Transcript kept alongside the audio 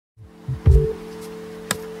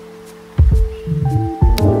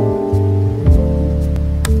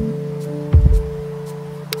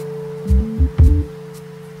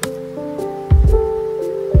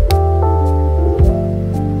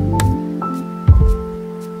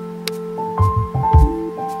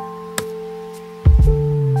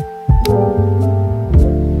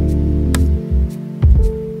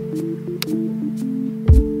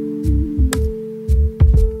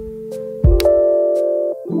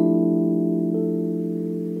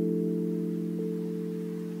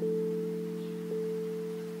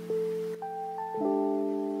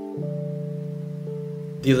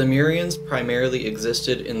The Lemurians primarily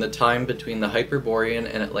existed in the time between the Hyperborean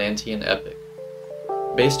and Atlantean epoch.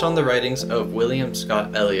 Based on the writings of William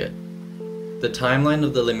Scott Elliot, the timeline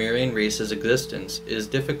of the Lemurian race's existence is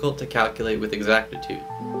difficult to calculate with exactitude,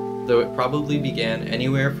 though it probably began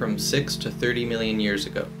anywhere from 6 to 30 million years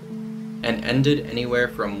ago, and ended anywhere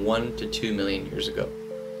from 1 to 2 million years ago.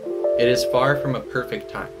 It is far from a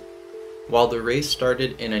perfect time. While the race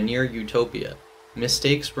started in a near utopia,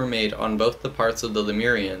 mistakes were made on both the parts of the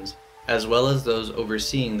Lemurians, as well as those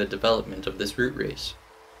overseeing the development of this root race.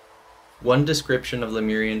 One description of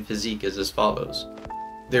Lemurian physique is as follows.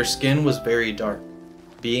 Their skin was very dark,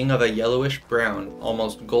 being of a yellowish-brown,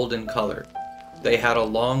 almost golden color. They had a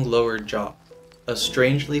long lower jaw, a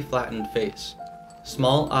strangely flattened face,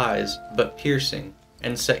 small eyes but piercing,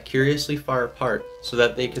 and set curiously far apart so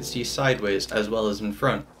that they could see sideways as well as in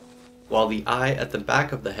front, while the eye at the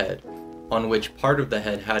back of the head, on which part of the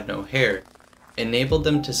head had no hair, enabled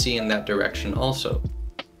them to see in that direction also.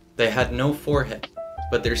 They had no forehead,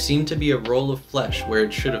 but there seemed to be a roll of flesh where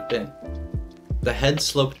it should have been. The head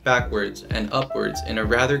sloped backwards and upwards in a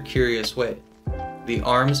rather curious way. The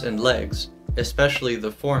arms and legs, especially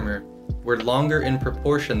the former, were longer in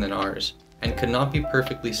proportion than ours, and could not be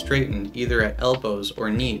perfectly straightened either at elbows or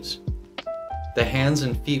knees. The hands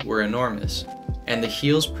and feet were enormous, and the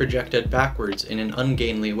heels projected backwards in an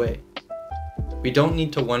ungainly way. We don't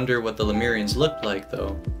need to wonder what the Lemurians looked like,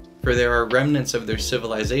 though, for there are remnants of their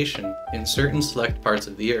civilization in certain select parts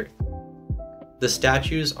of the earth. The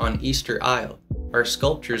statues on Easter Isle are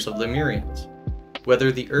sculptures of Lemurians.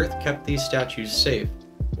 Whether the earth kept these statues safe,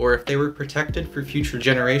 or if they were protected for future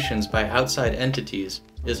generations by outside entities,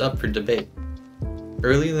 is up for debate.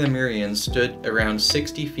 Early Lemurians stood around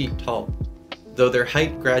 60 feet tall, though their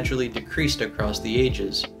height gradually decreased across the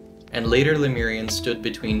ages, and later Lemurians stood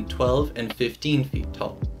between 12 and 15 feet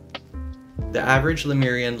tall. The average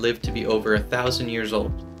Lemurian lived to be over 1,000 years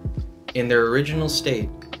old. In their original state,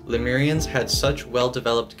 Lemurians had such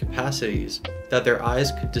well-developed capacities that their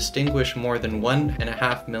eyes could distinguish more than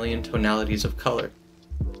 1.5 million tonalities of color.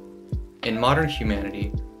 In modern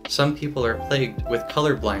humanity, some people are plagued with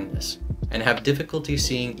color blindness and have difficulty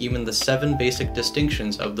seeing even the 7 basic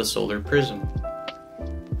distinctions of the solar prism.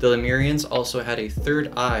 The Lemurians also had a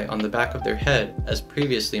third eye on the back of their head, as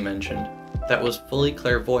previously mentioned, that was fully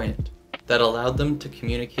clairvoyant, that allowed them to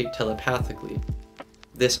communicate telepathically.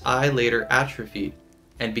 This eye later atrophied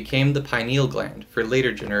and became the pineal gland for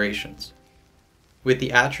later generations. With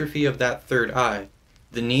the atrophy of that third eye,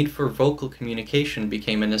 the need for vocal communication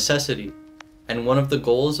became a necessity, and one of the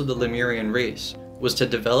goals of the Lemurian race was to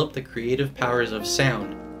develop the creative powers of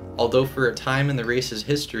sound, although for a time in the race's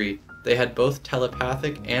history they had both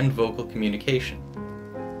telepathic and vocal communication.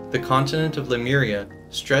 The continent of Lemuria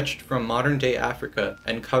stretched from modern-day Africa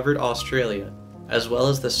and covered Australia, as well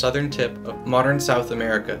as the southern tip of modern South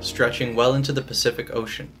America stretching well into the Pacific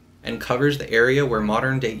Ocean, and covers the area where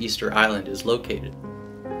modern-day Easter Island is located.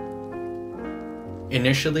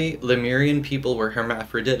 Initially, Lemurian people were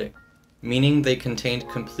hermaphroditic, meaning they contained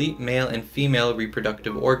complete male and female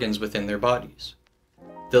reproductive organs within their bodies.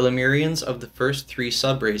 The Lemurians of the first 3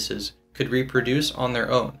 subraces could reproduce on their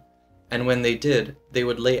own, and when they did, they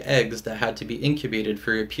would lay eggs that had to be incubated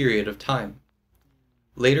for a period of time.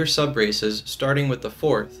 Later subraces, starting with the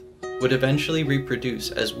 4th, would eventually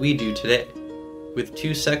reproduce as we do today, with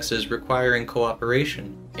 2 sexes requiring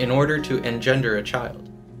cooperation in order to engender a child.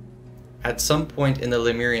 At some point in the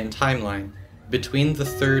Lemurian timeline, between the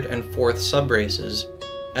 3rd and 4th subraces,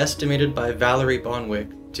 estimated by Valerie Bonwick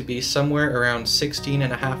to be somewhere around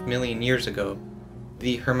 16.5 million years ago,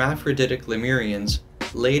 the hermaphroditic Lemurians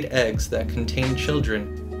laid eggs that contained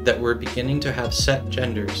children that were beginning to have set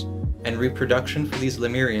genders, and reproduction for these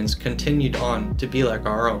Lemurians continued on to be like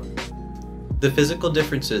our own. The physical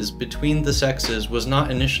differences between the sexes was not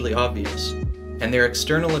initially obvious, and their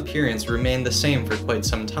external appearance remained the same for quite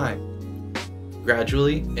some time.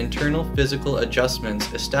 Gradually, internal physical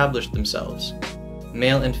adjustments established themselves.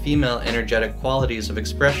 Male and female energetic qualities of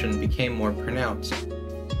expression became more pronounced.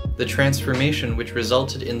 The transformation which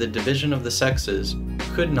resulted in the division of the sexes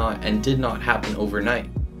could not and did not happen overnight.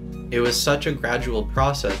 It was such a gradual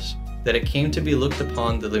process that it came to be looked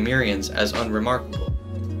upon the Lemurians as unremarkable.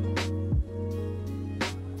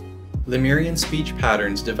 Lemurian speech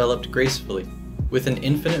patterns developed gracefully, with an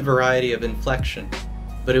infinite variety of inflection,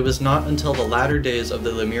 but it was not until the latter days of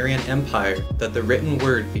the Lemurian Empire that the written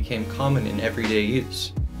word became common in everyday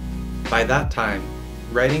use. By that time,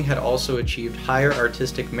 writing had also achieved higher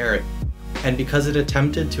artistic merit, and because it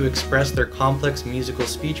attempted to express their complex musical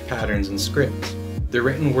speech patterns and scripts, the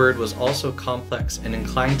written word was also complex and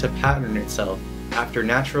inclined to pattern itself after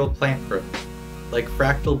natural plant growth. like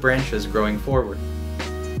fractal branches growing forward.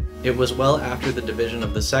 It was well after the division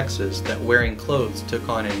of the sexes that wearing clothes took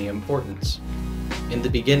on any importance. In the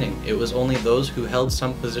beginning, it was only those who held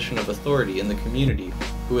some position of authority in the community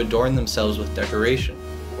who adorned themselves with decoration,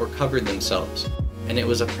 or covered themselves, and it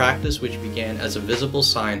was a practice which began as a visible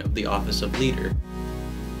sign of the office of leader.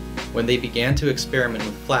 When they began to experiment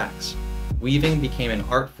with flax, weaving became an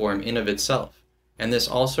art form in of itself, and this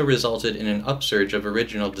also resulted in an upsurge of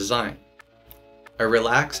original design. A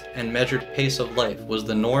relaxed and measured pace of life was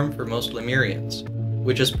the norm for most Lemurians,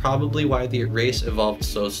 which is probably why the race evolved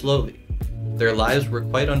so slowly. Their lives were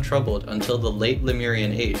quite untroubled until the late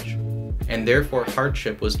Lemurian age, and therefore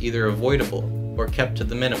hardship was either avoidable or kept to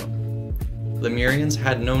the minimum. Lemurians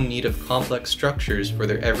had no need of complex structures for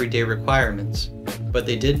their everyday requirements, but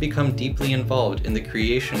they did become deeply involved in the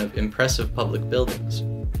creation of impressive public buildings.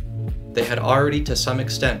 They had already to some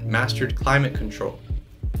extent mastered climate control,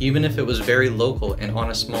 even if it was very local and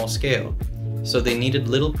on a small scale, so they needed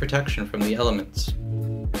little protection from the elements.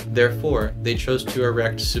 Therefore, they chose to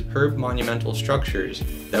erect superb monumental structures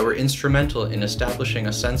that were instrumental in establishing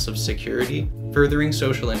a sense of security, furthering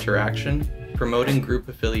social interaction, promoting group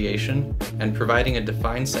affiliation, and providing a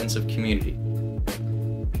defined sense of community.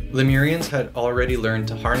 Lemurians had already learned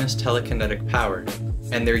to harness telekinetic power,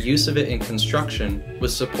 and their use of it in construction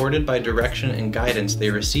was supported by direction and guidance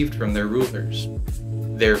they received from their rulers.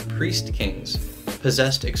 Their priest kings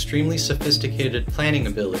possessed extremely sophisticated planning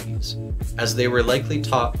abilities, as they were likely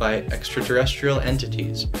taught by extraterrestrial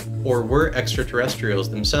entities, or were extraterrestrials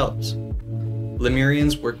themselves.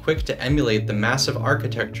 Lemurians were quick to emulate the massive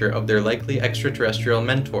architecture of their likely extraterrestrial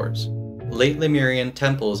mentors. Late Lemurian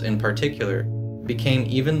temples in particular became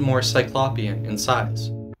even more cyclopean in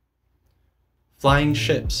size. Flying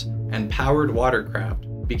ships and powered watercraft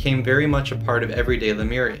became very much a part of everyday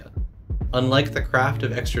Lemuria. Unlike the craft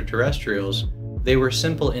of extraterrestrials, they were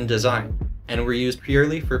simple in design, and were used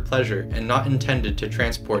purely for pleasure and not intended to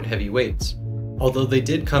transport heavy weights, although they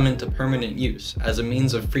did come into permanent use as a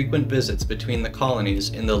means of frequent visits between the colonies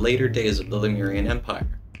in the later days of the Lemurian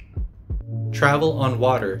Empire. Travel on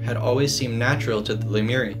water had always seemed natural to the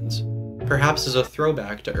Lemurians, perhaps as a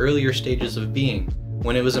throwback to earlier stages of being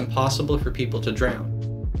when it was impossible for people to drown.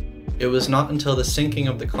 It was not until the sinking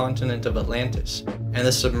of the continent of Atlantis and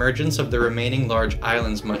the submergence of the remaining large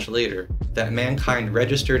islands much later that mankind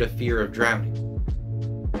registered a fear of drowning.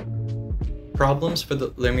 Problems for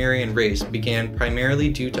the Lemurian race began primarily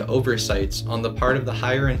due to oversights on the part of the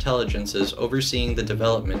higher intelligences overseeing the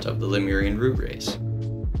development of the Lemurian root race.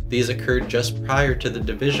 These occurred just prior to the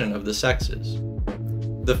division of the sexes.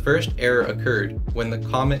 The first error occurred when the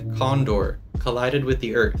comet Condor collided with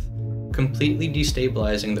the Earth, completely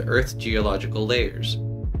destabilizing the Earth's geological layers.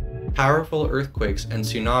 Powerful earthquakes and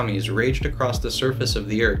tsunamis raged across the surface of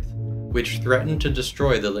the Earth, which threatened to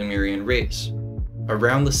destroy the Lemurian race.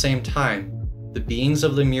 Around the same time, the beings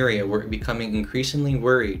of Lemuria were becoming increasingly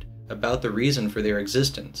worried about the reason for their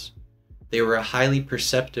existence. They were a highly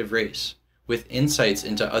perceptive race, with insights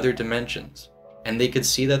into other dimensions, and they could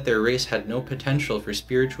see that their race had no potential for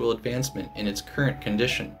spiritual advancement in its current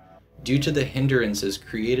condition, due to the hindrances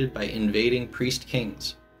created by invading priest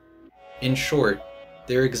kings. In short,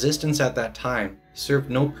 their existence at that time served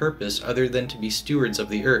no purpose other than to be stewards of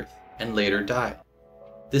the earth, and later die.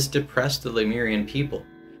 This depressed the Lemurian people,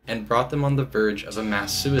 and brought them on the verge of a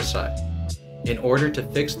mass suicide. In order to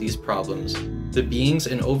fix these problems, the beings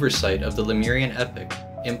in oversight of the Lemurian epic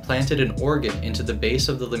implanted an organ into the base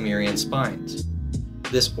of the Lemurian spines.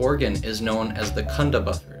 This organ is known as the Kunda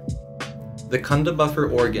buffer. The Kunda buffer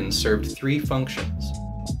organ served three functions.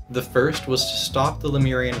 The first was to stop the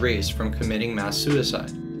Lemurian race from committing mass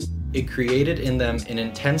suicide. It created in them an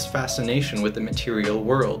intense fascination with the material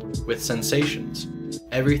world, with sensations.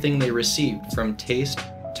 Everything they received from taste,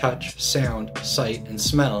 touch, sound, sight, and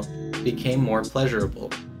smell became more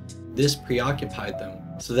pleasurable. This preoccupied them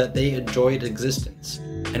so that they enjoyed existence,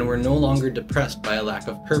 and were no longer depressed by a lack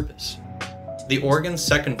of purpose. The organ's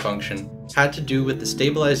second function had to do with the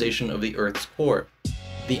stabilization of the Earth's core.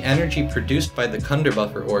 The energy produced by the Kunda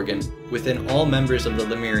buffer organ within all members of the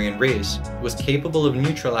Lemurian race was capable of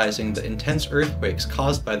neutralizing the intense earthquakes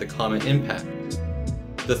caused by the comet impact.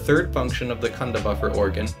 The third function of the Kunda buffer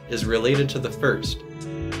organ is related to the first.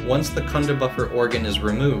 Once the Kunda buffer organ is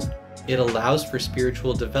removed, it allows for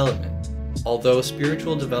spiritual development, although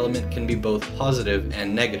spiritual development can be both positive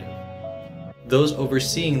and negative. Those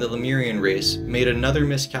overseeing the Lemurian race made another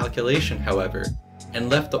miscalculation, however, and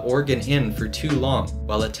left the organ in for too long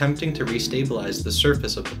while attempting to restabilize the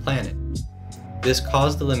surface of the planet. This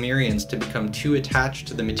caused the Lemurians to become too attached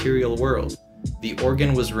to the material world. The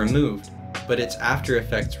organ was removed, but its after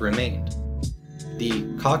effects remained.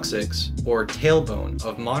 The coccyx, or tailbone,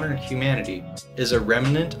 of modern humanity is a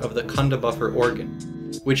remnant of the Kundabuffer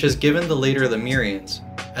organ, which has given the later Lemurians,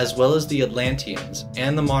 as well as the Atlanteans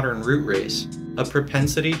and the modern root race, a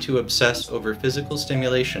propensity to obsess over physical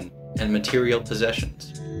stimulation and material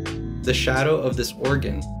possessions. The shadow of this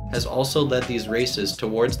organ has also led these races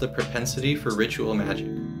towards the propensity for ritual magic.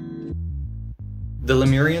 The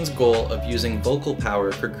Lemurians' goal of using vocal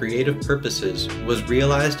power for creative purposes was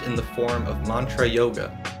realized in the form of mantra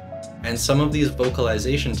yoga, and some of these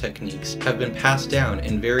vocalization techniques have been passed down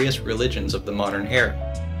in various religions of the modern era.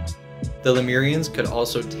 The Lemurians could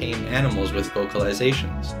also tame animals with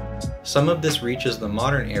vocalizations. Some of this reaches the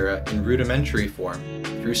modern era in rudimentary form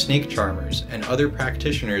through snake charmers and other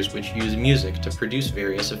practitioners which use music to produce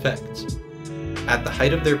various effects. At the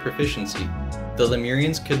height of their proficiency, the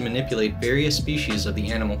Lemurians could manipulate various species of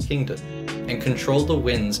the animal kingdom and control the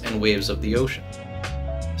winds and waves of the ocean.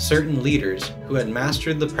 Certain leaders who had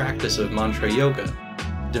mastered the practice of mantra yoga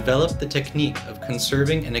developed the technique of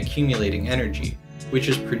conserving and accumulating energy, which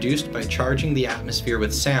is produced by charging the atmosphere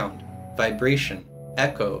with sound, vibration,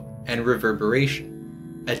 echo, and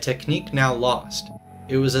reverberation. A technique now lost,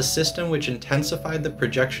 it was a system which intensified the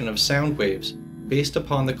projection of sound waves based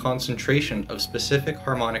upon the concentration of specific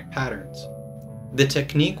harmonic patterns. The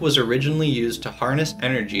technique was originally used to harness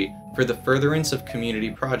energy for the furtherance of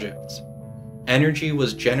community projects. Energy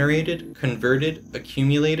was generated, converted,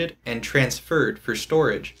 accumulated, and transferred for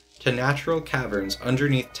storage to natural caverns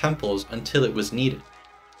underneath temples until it was needed.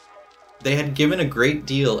 They had given a great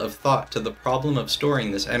deal of thought to the problem of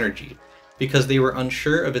storing this energy, because they were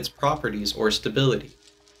unsure of its properties or stability.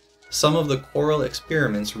 Some of the coral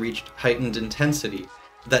experiments reached heightened intensity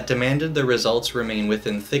that demanded the results remain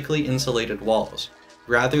within thickly insulated walls,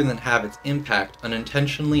 rather than have its impact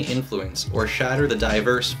unintentionally influence or shatter the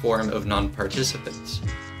diverse form of non-participants.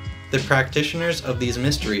 The practitioners of these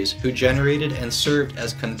mysteries who generated and served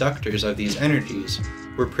as conductors of these energies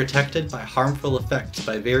were protected by harmful effects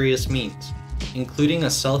by various means, including a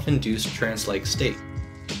self-induced trance-like state.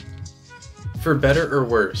 For better or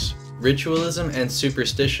worse, ritualism and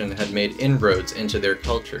superstition had made inroads into their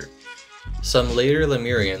culture. Some later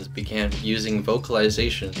Lemurians began using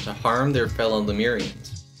vocalization to harm their fellow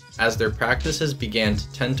Lemurians, as their practices began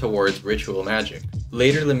to tend towards ritual magic.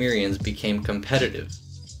 Later Lemurians became competitive.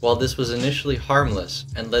 While this was initially harmless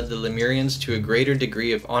and led the Lemurians to a greater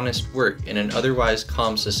degree of honest work in an otherwise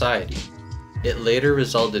calm society, it later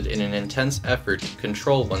resulted in an intense effort to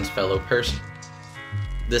control one's fellow person.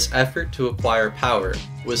 This effort to acquire power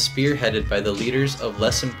was spearheaded by the leaders of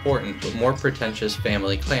less important but more pretentious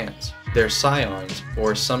family clans, their scions,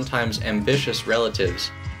 or sometimes ambitious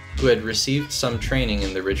relatives, who had received some training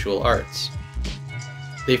in the ritual arts.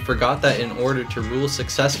 They forgot that in order to rule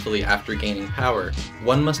successfully after gaining power,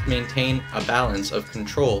 one must maintain a balance of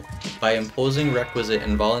control by imposing requisite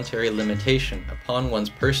and voluntary limitation upon one's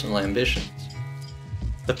personal ambitions.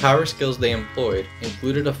 The power skills they employed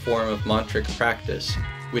included a form of mantric practice,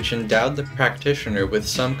 which endowed the practitioner with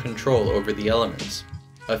some control over the elements.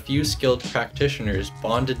 A few skilled practitioners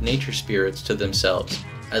bonded nature spirits to themselves,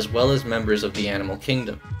 as well as members of the animal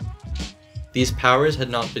kingdom. These powers had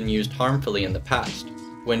not been used harmfully in the past,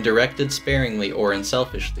 when directed sparingly or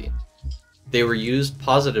unselfishly. They were used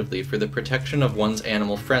positively for the protection of one's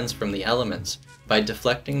animal friends from the elements, by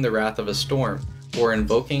deflecting the wrath of a storm, or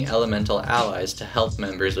invoking elemental allies to help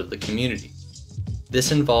members of the community.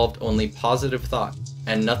 This involved only positive thought,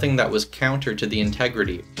 and nothing that was counter to the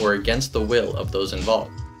integrity or against the will of those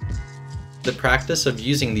involved. The practice of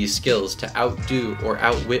using these skills to outdo or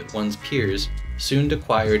outwit one's peers soon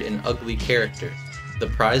acquired an ugly character. The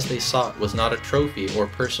prize they sought was not a trophy or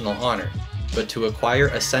personal honor, but to acquire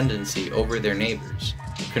ascendancy over their neighbors,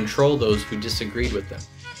 control those who disagreed with them,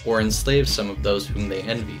 or enslave some of those whom they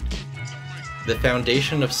envied. The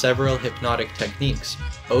foundation of several hypnotic techniques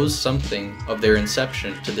owes something of their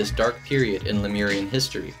inception to this dark period in Lemurian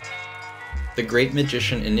history. The great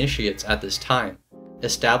magician initiates at this time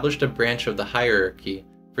established a branch of the hierarchy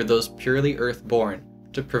for those purely earth-born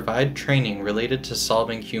to provide training related to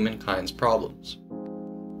solving humankind's problems.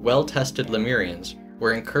 Well-tested Lemurians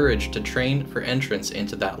were encouraged to train for entrance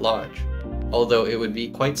into that lodge, although it would be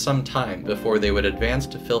quite some time before they would advance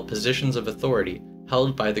to fill positions of authority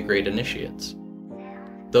held by the great initiates.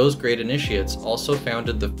 Those great initiates also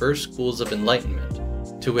founded the first schools of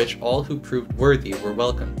enlightenment, to which all who proved worthy were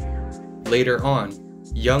welcomed. Later on,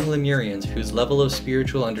 young Lemurians whose level of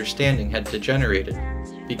spiritual understanding had degenerated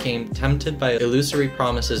became tempted by illusory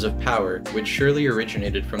promises of power which surely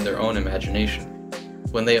originated from their own imagination.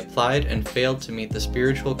 When they applied and failed to meet the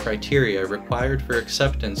spiritual criteria required for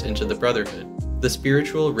acceptance into the Brotherhood, the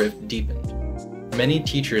spiritual rift deepened. Many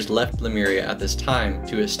teachers left Lemuria at this time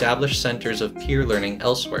to establish centers of peer learning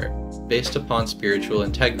elsewhere, based upon spiritual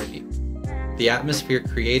integrity. The atmosphere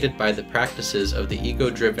created by the practices of the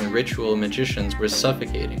ego-driven ritual magicians was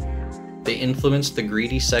suffocating. They influenced the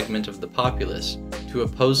greedy segment of the populace to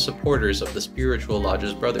oppose supporters of the spiritual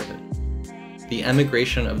lodge's brotherhood. The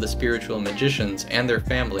emigration of the spiritual magicians and their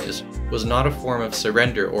families was not a form of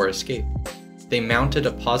surrender or escape. They mounted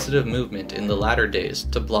a positive movement in the latter days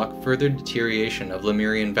to block further deterioration of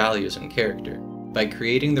Lemurian values and character, by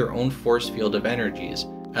creating their own force field of energies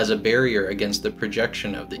as a barrier against the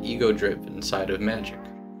projection of the ego-driven side of magic.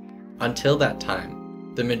 Until that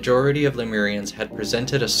time, the majority of Lemurians had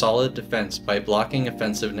presented a solid defense by blocking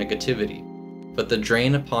offensive negativity, but the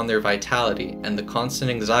drain upon their vitality and the constant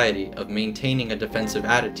anxiety of maintaining a defensive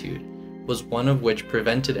attitude was one of which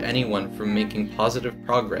prevented anyone from making positive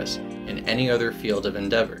progress in any other field of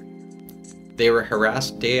endeavor. They were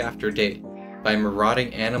harassed day after day by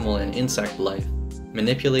marauding animal and insect life,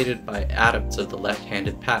 manipulated by adepts of the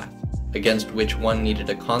left-handed path, against which one needed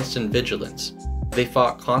a constant vigilance. They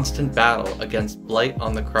fought constant battle against blight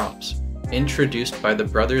on the crops, introduced by the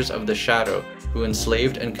Brothers of the Shadow who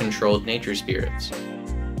enslaved and controlled nature spirits.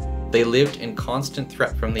 They lived in constant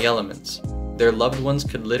threat from the elements. Their loved ones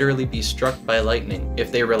could literally be struck by lightning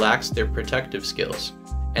if they relaxed their protective skills,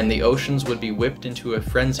 and the oceans would be whipped into a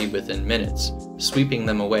frenzy within minutes, sweeping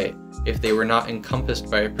them away if they were not encompassed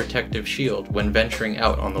by a protective shield when venturing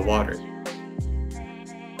out on the water.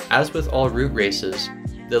 As with all root races,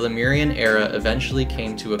 the Lemurian era eventually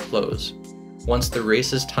came to a close. Once the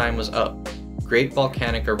race's time was up, great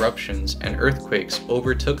volcanic eruptions and earthquakes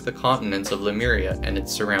overtook the continents of Lemuria and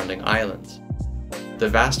its surrounding islands. The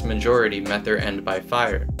vast majority met their end by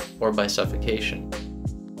fire, or by suffocation.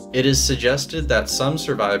 It is suggested that some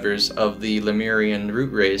survivors of the Lemurian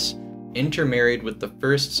root race intermarried with the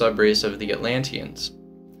first subrace of the Atlanteans.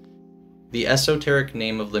 The esoteric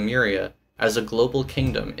name of Lemuria as a global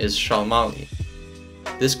kingdom is Shalmali.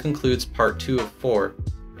 This concludes part 2 of 4,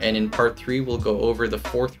 and in part 3 we'll go over the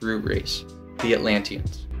fourth root race, the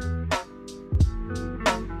Atlanteans.